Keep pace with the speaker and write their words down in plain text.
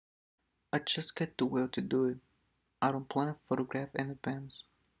I just get too well to do it. I don't plan a photograph in advance.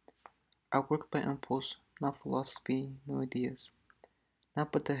 I work by impulse, not philosophy, no ideas.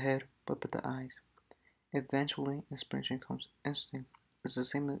 Not by the head, but by the eyes. Eventually, inspiration comes instinct. It's the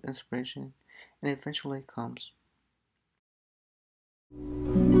same as inspiration, and eventually it comes.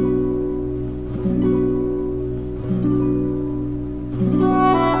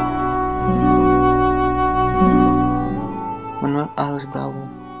 Manuel Alvarez Bravo,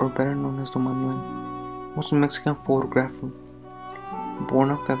 or better known as Don Manuel, was a Mexican photographer,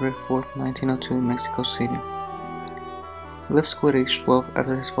 born on February 4, 1902 in Mexico City. He left school at age 12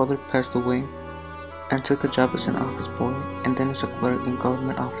 after his father passed away and took a job as an office boy and then as a clerk in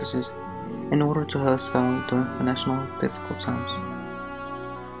government offices in order to help his family during financial difficult times.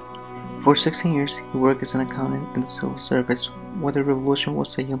 For 16 years, he worked as an accountant in the civil service where the revolution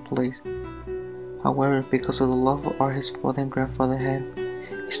was taking place. However, because of the love of art his father and grandfather had,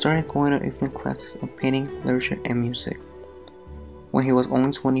 he started going to evening classes in painting, literature, and music. When he was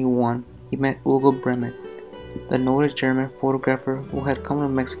only 21, he met Hugo Bremet, the noted German photographer who had come to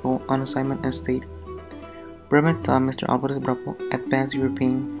Mexico on assignment and stayed. Bremet taught Mr. Alvarez Bravo advanced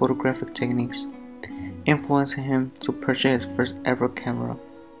European photographic techniques, influencing him to purchase his first ever camera.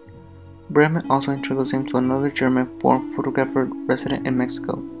 Bremet also introduced him to another German-born photographer resident in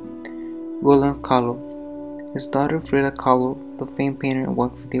Mexico, William Kahlo. His daughter Frida Kahlo, the famed painter and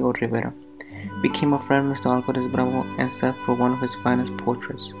wife of Diego Rivera, became a friend of Mr. Alvarez Bravo and sat for one of his finest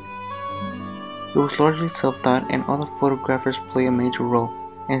portraits. He was largely self-taught and other photographers played a major role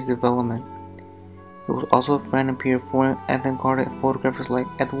in his development. He was also a friend and peer of foreign avant-garde photographers like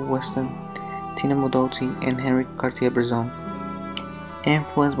Edward Weston, Tina Modotti, and Henry Cartier-Bresson.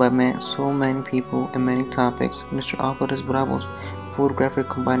 Influenced by so many people and many topics, Mr. Alvarez Bravo's photography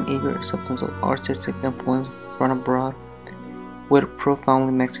combined eager acceptance of artistic influence from abroad with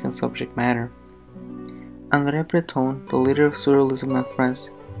profoundly Mexican subject matter. André Breton, the leader of Surrealism in France,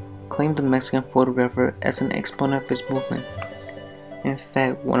 claimed the Mexican photographer as an exponent of his movement. In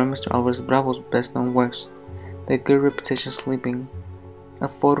fact, one of Mr. Alvarez Bravo's best-known works, The Good Reputation Sleeping, a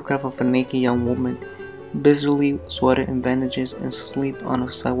photograph of a naked young woman, busily sweated in bandages and asleep on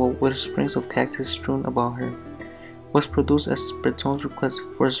a sidewalk with strings of cactus strewn about her, was produced at Breton's request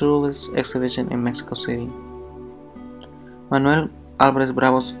for a surrealist exhibition in Mexico City. Manuel Alvarez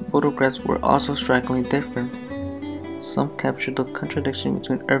Bravo's photographs were also strikingly different. Some captured the contradiction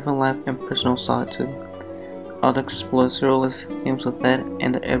between urban life and personal solitude. Others explored surrealist themes of that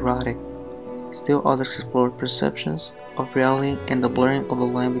and the erotic. Still others explored perceptions of reality and the blurring of the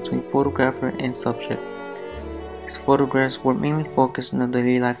line between photographer and subject. His photographs were mainly focused on the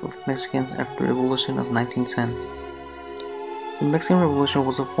daily life of Mexicans after the Revolution of 1910. The Mexican Revolution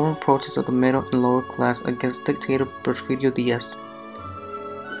was a form of protest of the middle and lower class against dictator Porfirio Diaz.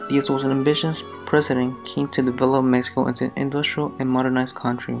 Diaz was an ambitious president keen to develop Mexico into an industrial and modernized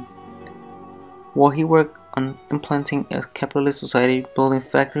country. While he worked on implanting a capitalist society, building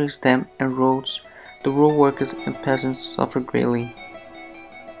factories, dams, and roads, the rural workers and peasants suffered greatly.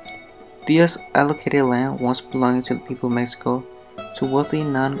 Diaz allocated land once belonging to the people of Mexico to wealthy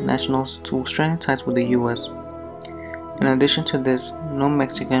non-nationals to strengthen ties with the U.S. In addition to this, no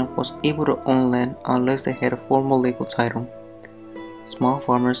Mexican was able to own land unless they had a formal legal title. Small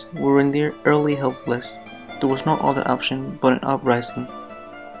farmers were rendered early helpless. There was no other option but an uprising.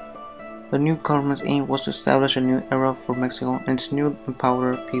 The new government's aim was to establish a new era for Mexico and its new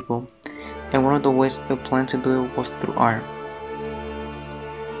empowered people, and one of the ways it planned to do it was through art.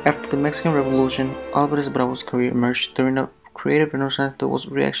 After the Mexican Revolution, Alvarez Bravo's career emerged during a creative renaissance that was a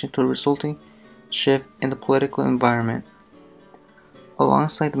reaction to the resulting shift in the political environment.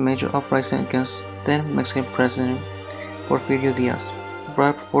 Alongside the major uprising against then Mexican President Porfirio Diaz,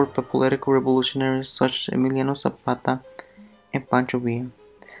 brought forth by political revolutionaries such as Emiliano Zapata and Pancho Villa.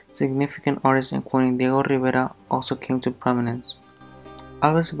 Significant artists including Diego Rivera also came to prominence.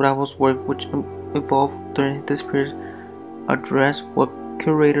 Alvarez Bravo's work, which evolved during this period, addressed what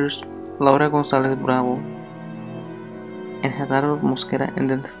curators Laura González Bravo and Gerardo Mosquera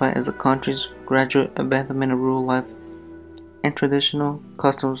identified as the country's gradual abandonment of rural life and traditional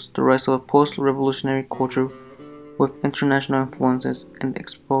customs, the rise of a post-revolutionary culture with international influences, and the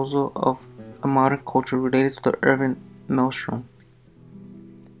exposure of a modern culture related to the urban maelstrom.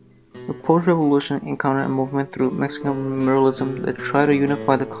 The post-revolution encountered a movement through Mexican muralism that tried to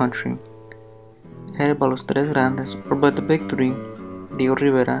unify the country, headed by Los Tres Grandes, or by the Big Three, Diego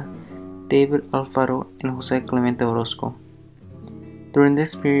Rivera, David Alfaro, and Jose Clemente Orozco. During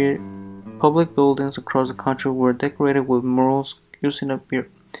this period, public buildings across the country were decorated with murals using a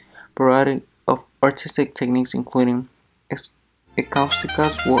variety of artistic techniques including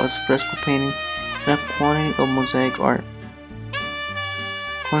Ecausticas was fresco painting and a quantity of mosaic art,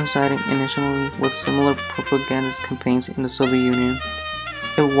 coinciding initially with similar propaganda campaigns in the Soviet Union.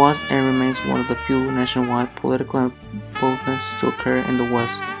 It was and remains one of the few nationwide political movements to occur in the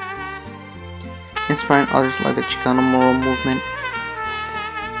West, inspiring others like the Chicano Moral Movement.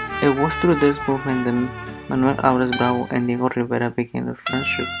 It was through this movement that Manuel Alvarez Bravo and Diego Rivera began their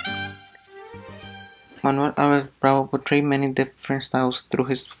friendship. Manuel Alvarez Bravo portrayed many different styles through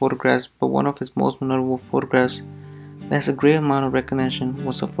his photographs, but one of his most notable photographs that has a great amount of recognition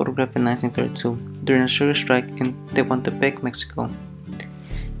was a photograph in 1932 during a sugar strike in Tehuantepec, Mexico.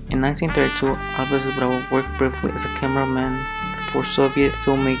 In 1932, Alvarez Bravo worked briefly as a cameraman for Soviet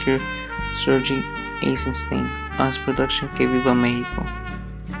filmmaker Sergei Eisenstein on his production Que Viva Mexico.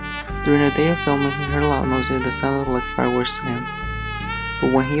 During the day of filming, he heard loud noises that sounded like fireworks to him.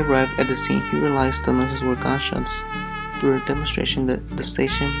 But when he arrived at the scene, he realized the noises were gunshots through a demonstration at the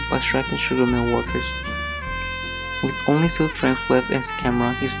station by striking sugar mill workers. With only 2 frames left in his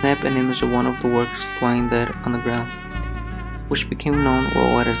camera, he snapped an image of one of the workers lying dead on the ground, which became known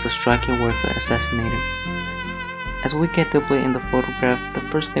worldwide as the striking worker assassinated. As we get deeply in the photograph, the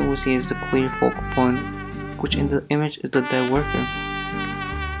first thing we see is the clear focal point, which in the image is the dead worker.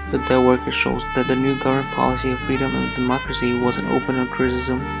 The dead worker shows that the new government policy of freedom and democracy was an open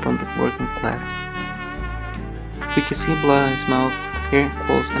criticism from the working class. We can see blood on his mouth, hair,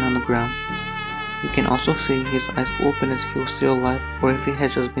 clothes, and on the ground. We can also see his eyes open as if he was still alive or if he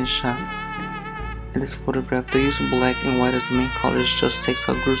had just been shot. In this photograph, the use of black and white as the main colors just takes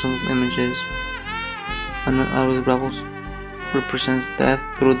how gruesome the image is. Manuel Alvarez Bravo represents death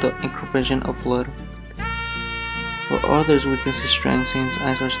through the incorporation of blood. For others, we can see strength since his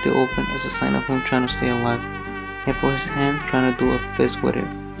eyes are still open as a sign of him trying to stay alive, and for his hand trying to do a fist with it.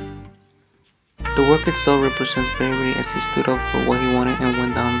 The work itself represents bravery as he stood up for what he wanted and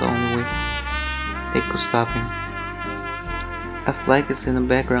went down the only way they could stop him. A flag is in the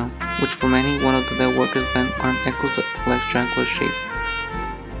background, which for many one of the dead workers' bent arm echoes the flag's triangular shape.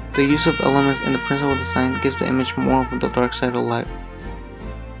 The use of elements in the principal design gives the image more of the dark side of light.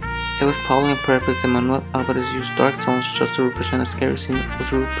 It was probably on purpose that Manuel Alvarez used dark tones just to represent a scary scene or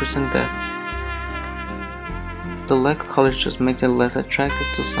to represent death. The lack of colors just makes it less attractive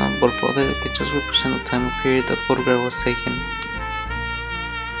to some, but for others it just represents the time and period the photograph was taken.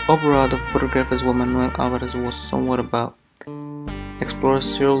 Overall, the photograph is what Manuel Alvarez was somewhat about.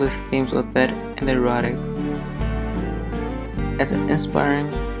 Explores surrealist themes of death and the erotic. As an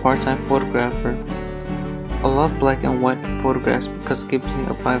inspiring part-time photographer, I love black and white photographs because it gives me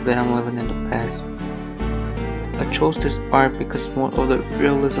a vibe that I'm living in the past. I chose this art because it's more of the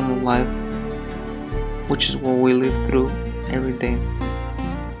realism of life, which is what we live through every day.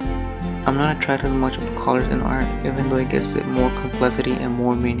 I'm not attracted to much of the colors in art, even though it gives it more complexity and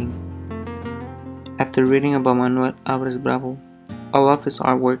more meaning. After reading about Manuel Alvarez Bravo, I love his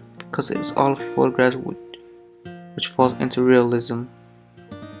artwork because it's all photographs which falls into realism.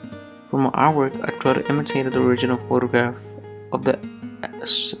 For my artwork, I try to imitate the original photograph of the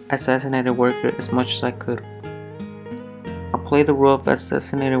assassinated worker as much as I could. I play the role of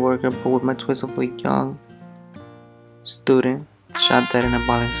assassinated worker but with my twist of a young student shot dead in a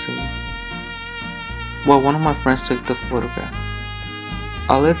violent scene. While one of my friends took the photograph.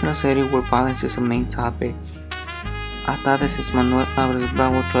 I live in a city where violence is a main topic. I thought that since Manuel Alvarez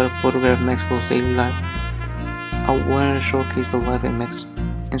Bravo tried to photograph Mexico's daily life, I wanted to showcase the life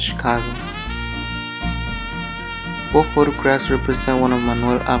in Chicago. Both photographs represent one of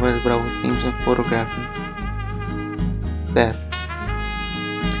Manuel Alvarez Bravo's themes in photographing: death.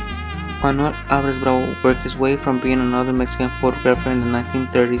 Manuel Alvarez Bravo worked his way from being another Mexican photographer in the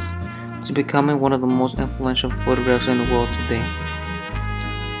 1930s to becoming one of the most influential photographers in the world today.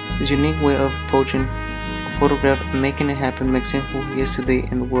 His unique way of approaching a photograph and making it happen makes him who he is today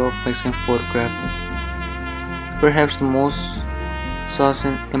in the world of Mexican photography. Perhaps the most saucy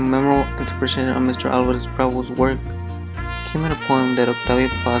and memorable interpretation of Mr. Alvarez Bravo's work came in a poem that Octavio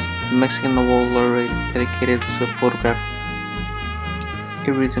Paz, the Mexican Nobel laureate, dedicated to the photographer.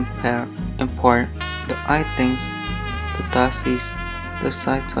 It reads in part, the eye thinks, the thought sees, the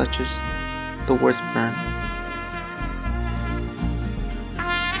sight touches, the words burn.